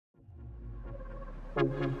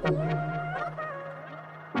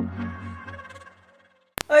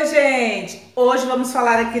Oi gente, hoje vamos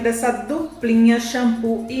falar aqui dessa duplinha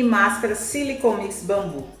shampoo e máscara Silicone Mix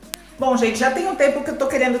Bambu. Bom gente, já tem um tempo que eu tô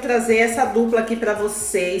querendo trazer essa dupla aqui pra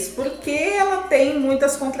vocês, porque ela tem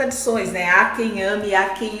muitas contradições, né? Há quem ame e há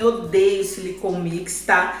quem odeie o Silicone Mix,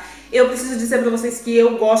 tá? Eu preciso dizer pra vocês que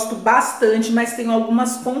eu gosto bastante, mas tenho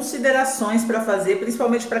algumas considerações pra fazer,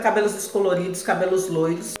 principalmente pra cabelos descoloridos, cabelos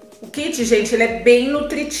loiros. O kit, gente, ele é bem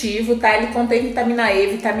nutritivo, tá? Ele contém vitamina E,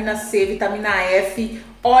 vitamina C, vitamina F,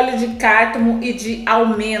 óleo de cártamo e de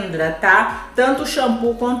almendra, tá? Tanto o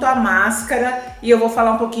shampoo quanto a máscara. E eu vou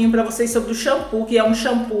falar um pouquinho pra vocês sobre o shampoo, que é um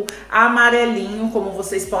shampoo amarelinho, como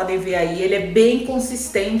vocês podem ver aí. Ele é bem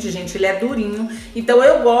consistente, gente, ele é durinho. Então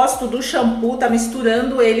eu gosto do shampoo, tá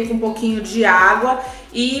misturando ele com um pouquinho de água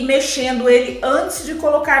e mexendo ele antes de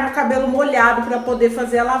colocar no cabelo molhado para poder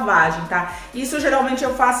fazer a lavagem, tá? Isso geralmente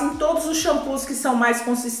eu faço em todos os shampoos que são mais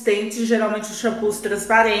consistentes, geralmente os shampoos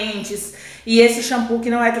transparentes. E esse shampoo que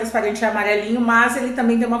não é transparente é amarelinho, mas ele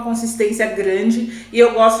também tem uma consistência grande e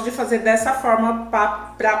eu gosto de fazer dessa forma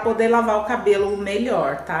para poder lavar o cabelo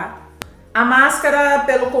melhor, tá? A máscara,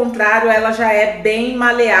 pelo contrário, ela já é bem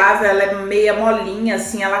maleável, ela é meia molinha,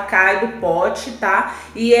 assim, ela cai do pote, tá?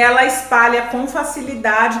 E ela espalha com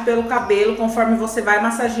facilidade pelo cabelo, conforme você vai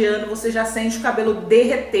massageando, você já sente o cabelo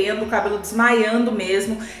derretendo, o cabelo desmaiando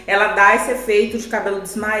mesmo. Ela dá esse efeito de cabelo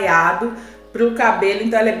desmaiado pro cabelo,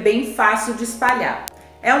 então ela é bem fácil de espalhar.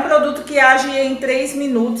 É um produto que age em 3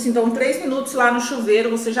 minutos, então 3 minutos lá no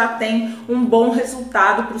chuveiro você já tem um bom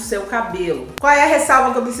resultado para o seu cabelo. Qual é a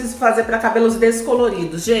ressalva que eu preciso fazer para cabelos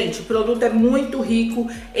descoloridos? Gente, o produto é muito rico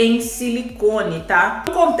em silicone, tá?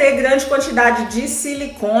 Por conter grande quantidade de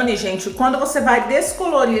silicone, gente, quando você vai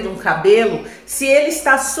descolorir um cabelo, se ele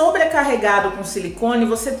está sobrecarregado com silicone,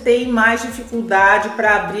 você tem mais dificuldade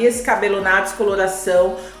para abrir esse cabelo na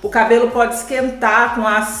descoloração. O cabelo pode esquentar com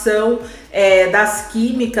a ação das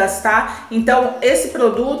químicas, tá? Então esse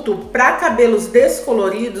produto para cabelos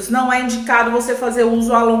descoloridos não é indicado você fazer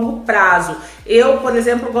uso a longo prazo. Eu, por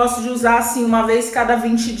exemplo, gosto de usar assim uma vez cada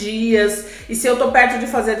 20 dias, e se eu tô perto de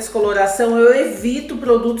fazer a descoloração, eu evito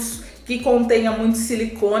produtos que contenha muito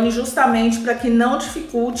silicone, justamente para que não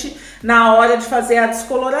dificulte na hora de fazer a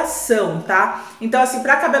descoloração, tá? Então assim,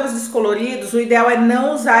 para cabelos descoloridos, o ideal é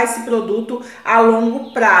não usar esse produto a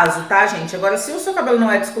longo prazo, tá, gente? Agora, se o seu cabelo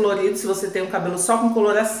não é descolorido, se você tem um cabelo só com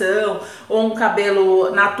coloração ou um cabelo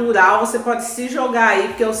natural, você pode se jogar aí,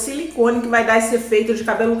 porque é o silicone que vai dar esse efeito de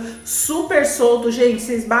cabelo super solto. Gente,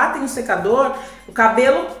 vocês batem o secador, o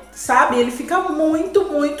cabelo, sabe, ele fica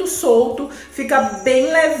muito solto, fica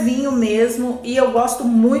bem levinho mesmo, e eu gosto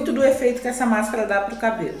muito do efeito que essa máscara dá pro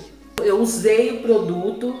cabelo. Eu usei o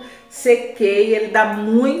produto, sequei, ele dá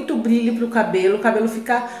muito brilho pro cabelo, o cabelo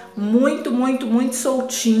fica muito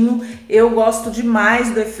soltinho. Eu gosto demais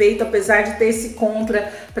do efeito, apesar de ter esse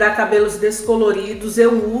contra para cabelos descoloridos.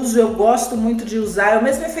 Eu uso, eu gosto muito de usar, é o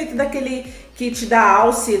mesmo efeito daquele kit da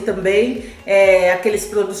Alce também, aqueles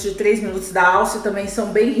produtos de 3 minutos da Alce também são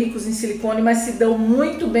bem ricos em silicone, mas se dão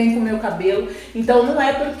muito bem com o meu cabelo. Então não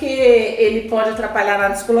é porque ele pode atrapalhar na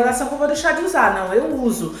descoloração que eu vou deixar de usar, não, eu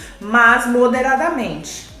uso, mas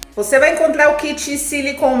moderadamente. Você vai encontrar o kit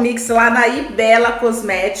Silicone Mix lá na Ibela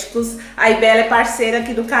Cosméticos. A Ibela é parceira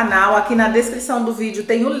aqui do canal. Aqui na descrição do vídeo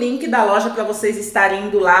tem o link da loja para vocês estarem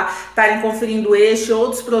indo lá, estarem conferindo este e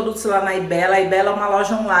outros produtos lá na Ibela. A Ibela é uma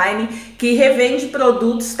loja online que revende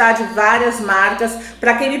produtos, tá, de várias marcas.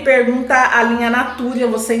 Para quem me pergunta, a linha Natura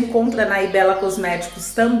você encontra na Ibela Cosméticos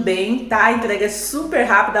também, tá? A entrega é super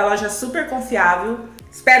rápida, a loja é super confiável.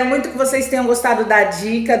 Espero muito que vocês tenham gostado da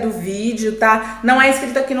dica, do vídeo, tá? Não é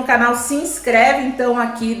inscrito aqui no canal, se inscreve então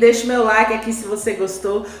aqui, deixa o meu like aqui se você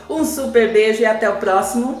gostou. Um super beijo e até o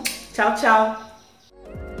próximo. Tchau, tchau!